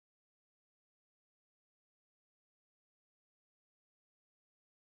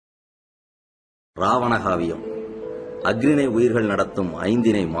ராவணகாவியம், அக்னிணை உயிர்கள் நடத்தும்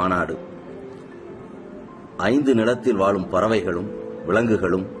 5 மாநாடு. 5 நிலத்தில் வாழும் பறவைகளும்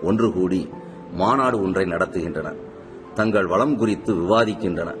விலங்குகளும் ஒன்று கூடி மாநாடு ஒன்றை நடத்துகின்றன. தங்கள் வளம் குறித்து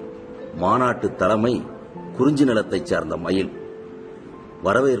விவாதிக்கின்றன. மாநாட்டு தலைமை குறிஞ்சி நிலத்தைச் சார்ந்த மயில்.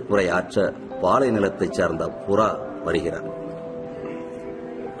 வரவேற்புரை ஆற்ற பாலை நிலத்தைச் சார்ந்த புறா வருகிறார்.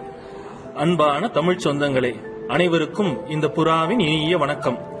 அன்பான தமிழ் சொந்தங்களே, அனைவருக்கும் இந்த புறாவின் இனிய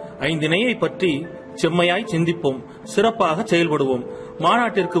வணக்கம். 5 இணையை பற்றி செம்மையாய் சிந்திப்போம், சிறப்பாக செயல்படுவோம்.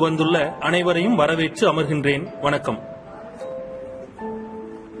 மாநாட்டிற்கு வந்துள்ள அனைவரையும் வரவேற்று அமர்கின்றேன். வணக்கம்.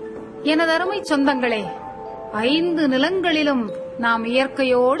 எனது அருமை சொந்தங்களே, 5 நிலங்களிலும் நாம்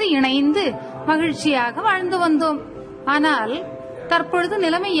இயற்கையோடு இணைந்து மகிழ்ச்சியாக வாழ்ந்து வந்தோம். ஆனால் தற்பொழுது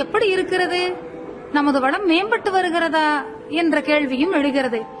நிலைமை எப்படி இருக்கிறது? நமது வளம் மேம்பட்டு வருகிறதா என்ற கேள்வியும்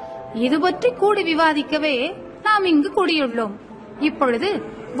எழுகிறது. இது பற்றி கூடி விவாதிக்கவே நாம் இங்கு கூடியுள்ளோம். இப்பொழுது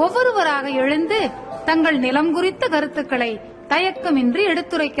ஒவ்வொருவராக எழுந்து தங்கள் நிலம் குறித்த கருத்துக்களை தயக்கமின்றி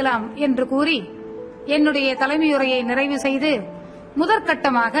எடுத்துரைக்கலாம் என்று கூறி என்னுடைய தலைமையுரையை நிறைவு செய்து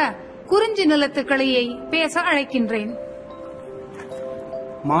முதற்கட்டமாக குறிஞ்சி நிலத்து கிளையை பேச அழைக்கின்றேன்.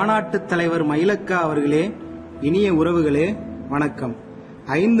 மாநாட்டு தலைவர் மயிலக்கா அவர்களே, இனிய உறவுகளே, வணக்கம்.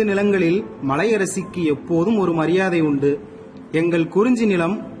 5 நிலங்களில் மலையரசிக்கு எப்போதும் ஒரு மரியாதை உண்டு. எங்கள் குறிஞ்சி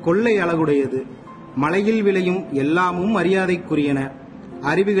நிலம் கொள்ளை அழகுடையது. மலையில் விளையும் எல்லாமும் மரியாதைக்குரியன.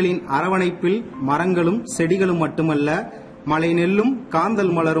 அருவிகளின் அரவணைப்பில் மரங்களும் செடிகளும் மட்டுமல்ல, மலை நெல்லும்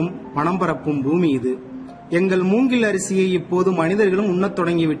காந்தல் மலரும் மனம் பரப்பும் பூமி இது. எங்கள் மூங்கில் அரிசியை இப்போது மனிதர்களும் உண்ணத்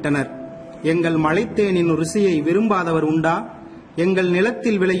தொடங்கிவிட்டனர். எங்கள் மலைத்தேனின் ருசியை விரும்பாதவர் உண்டா? எங்கள்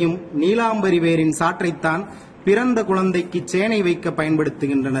நிலத்தில் விளையும் நீலாம்பரி வேரின் சாற்றைத்தான் பிறந்த குழந்தைக்கு சேனை வைக்க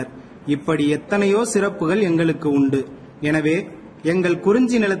பயன்படுத்துகின்றனர். இப்படி எத்தனையோ சிறப்புகள் எங்களுக்கு உண்டு. எனவே எங்கள்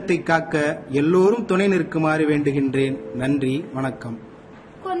குறிஞ்சி நிலத்தை காக்க எல்லோரும் துணை நிற்குமாறு வேண்டுகின்றேன். நன்றி, வணக்கம்.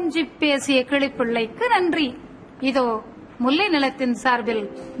 கொஞ்சி பேசிய கிளிப்பிள்ளைக்கு நன்றி. இதோ முல்லை நிலத்தின் சார்பில்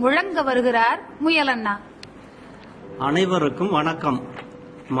முழங்க வருகிறார் முயலண்ணா. அனைவருக்கும் வணக்கம்.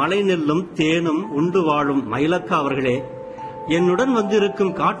 மலை நெல்லும் தேனும் உண்டு வாழும் மயிலக்கா அவர்களே, என்னுடன்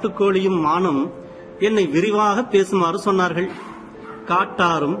வந்திருக்கும் காட்டுக்கோழியும் மானும் என்னை விரிவாக பேசுமாறு சொன்னார்கள்.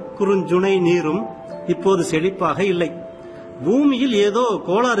 காட்டாரும் குறுஞ்சுனை நீரும் இப்போது செழிப்பாக இல்லை. பூமியில் ஏதோ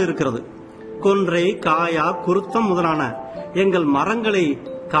கோளாறு இருக்கிறது. கொன்றை, காயா, குருத்தம் முதலான எங்கள் மரங்களை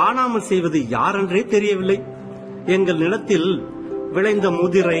காணாமல் செய்வது யாரென்றே தெரியவில்லை. எங்கள் நிலத்தில் விளைந்த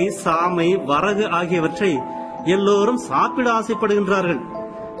முதிரை, சாமை, வரகு ஆகியவற்றை எல்லோரும் சாப்பிட ஆசைப்படுகின்றார்கள்.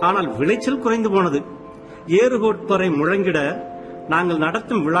 ஆனால் விளைச்சல் குறைந்து போனது. ஏறுகோட்பறை முழங்கிட நாங்கள்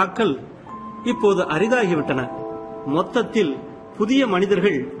நடத்தும் விழாக்கள் இப்போது அரிதாகிவிட்டன. மொத்தத்தில் புதிய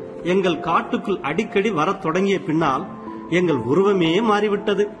மனிதர்கள் எங்கள் காட்டுக்குள் அடிக்கடி வரத் தொடங்கிய பின்னால் எங்கள் உருவமே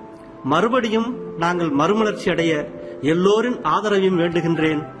மாறிவிட்டது. மறுபடியும் நாங்கள் மறுமலர்ச்சி அடைய எல்லோரின் ஆதரவையும்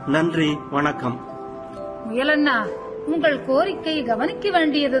வேண்டுகின்றேன். நன்றி, வணக்கம். முயலண்ணா, உங்கள் கோரிக்கை கவனிக்க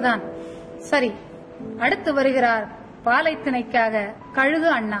வேண்டியதுதான். சரி, அடுத்து வருகிறார் பாலைத்திணைக்காக கழுகு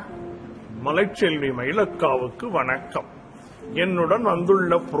அண்ணா. மலைச்செல்வி மயிலக்காவுக்கு வணக்கம். என்னுடன்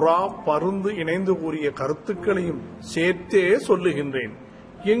வந்துள்ள புறா, பருந்து இணைந்து கூறிய கருத்துக்களையும் சேர்த்தே சொல்லுகின்றேன்.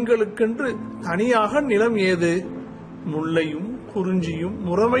 எங்களுக்கென்று தனியாக நிலம் ஏது? முல்லையும் குறிஞ்சியும்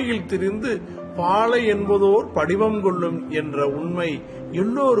முறைமையில் திரிந்து பாலை என்பதோர் படிவம் கொள்ளும் என்ற உண்மை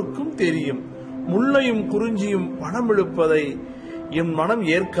எல்லோருக்கும் தெரியும். முல்லையும் குறிஞ்சியும் பணமெடுப்பதை என் மனம்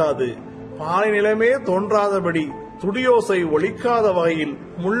ஏற்காது. பாலை நிலமே தோன்றாதபடி துடியோசை ஒலிக்காத வகையில்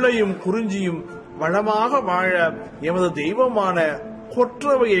முல்லையும் குறிஞ்சியும் வளமாக வாழ எமது தெய்வமான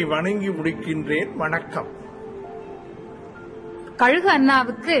கொற்றவையை வணங்கி முடிக்கின்றேன். வணக்கம். கழுகு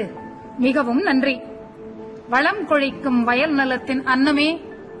அண்ணாவுக்கு மிகவும் நன்றி. வளம் கொழிக்கும் வயல் நலத்தின் அன்னமே,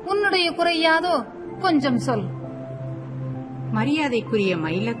 உன்னுடைய குறையாதோ, கொஞ்சம் சொல். மரியாதைக்குரிய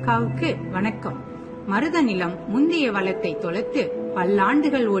மயிலக்காவுக்கு வணக்கம். மருத நிலம் முந்தைய வளத்தை தொலைத்து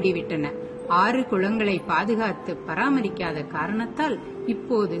பல்லாண்டுகள் ஓடிவிட்டன. 6 குளங்களை பாதுகாத்து பராமரிக்காத காரணத்தால்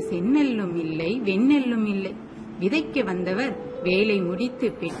இப்போது செந்நெல்லும் இல்லை, வெண்ணெல்லும் இல்லை. விதைக்க வந்தவர் வேலை முடித்து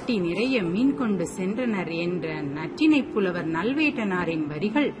பெட்டி நிறைய மீன் கொண்டு சென்றனர் என்ற நற்றினை புலவர் நல்வேட்டனாரின்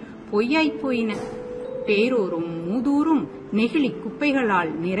வரிகள் பொய்யாய்ப் போயின. பேரூரும் மூதூரும் நெகிழி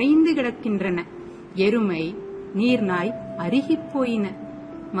குப்பைகளால் நிறைந்து கிடக்கின்றன. எருமை, நீர்நாய் அருகிப் போயின.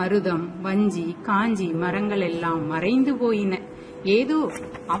 மருதம், வஞ்சி, காஞ்சி மரங்கள் எல்லாம் மறைந்து போயின. ஏதோ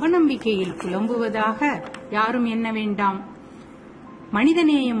அவநம்பிக்கையில் புலம்புவதாக யாரும் எண்ண வேண்டாம்.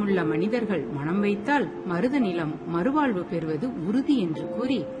 மனிதநேயமுள்ள மனிதர்கள் மனம் வைத்தால் மருத நிலம் மறுவாழ்வு பெறுவது உறுதி என்று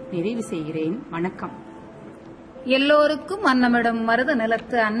கூறி நிறைவு செய்கிறேன். வணக்கம். எல்லோருக்கும் அன்னமிடும் மருத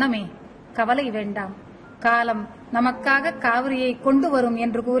நிலத்து அன்னமே, கவலை வேண்டாம். காலம் நமக்காக காவிரியை கொண்டு வரும்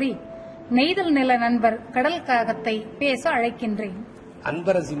என்று கூறி நெய்தல் நில நண்பர் கடல் காகத்தை பேச அழைக்கின்றேன்.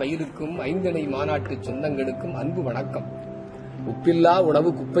 அன்பரசி மயிலுக்கும் ஐந்திணை மாநாட்டு சொந்தங்களுக்கும் அன்பு வணக்கம். உப்பில்லா உணவு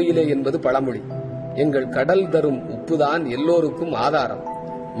குப்பையிலே என்பது பழமொழி. எங்கள் கடல் தரும் உப்புதான் எல்லோருக்கும் ஆதாரம்.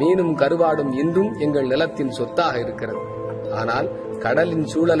 மீனும் கருவாடும் இன்றும் எங்கள் நிலத்தின் சொத்தாக இருக்கிறது. ஆனால் கடலின்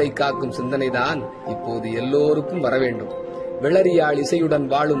சூழலை காக்கும் சிந்தனைதான் இப்போது எல்லோருக்கும் வர வேண்டும். வெள்ளரியாழ் இசையுடன்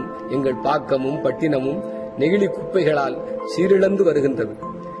வாழும் எங்கள் பாக்கமும் பட்டினமும் நெகிழி குப்பைகளால் சீரிழந்து வருகின்றது.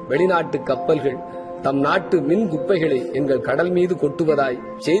 வெளிநாட்டு கப்பல்கள் தம் நாட்டு மின் குப்பைகளை எங்கள் கடல் மீது கொட்டுவதாய்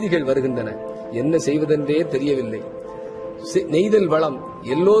செய்திகள் வருகின்றன. என்ன செய்வதென்றே தெரியவில்லை. நெய்தல் வளம்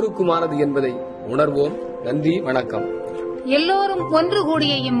எல்லோருக்குமானது என்பதை உணர்வோம். நன்றி, வணக்கம். எல்லோரும் ஒன்று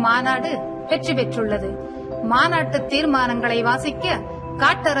கூடிய இம்மாநாடு வெற்றி பெற்றுள்ளது. மாநாட்டு தீர்மானங்களை வாசிக்க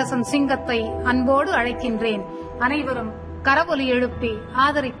காட்டரசன் சிங்கத்தை அன்போடு அழைக்கின்றேன். அனைவரும் கரவொலி எழுப்பி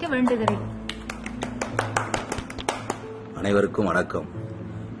ஆதரிக்க வேண்டுகிறேன். அனைவருக்கும் வணக்கம்.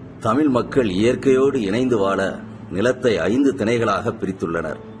 தமிழ் மக்கள் இயற்கையோடு இணைந்து வாழ நிலத்தை 5 திணைகளாக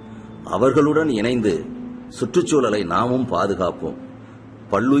பிரித்துள்ளனர். அவர்களுடன் இணைந்து சுற்றுச்சூழலை நாமும் பாதுகாப்போம்.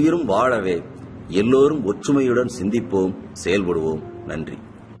 பல்லுயிரும் வாழவே எல்லோரும் ஒற்றுமையுடன் சிந்திப்போம், செயல்படுவோம். நன்றி.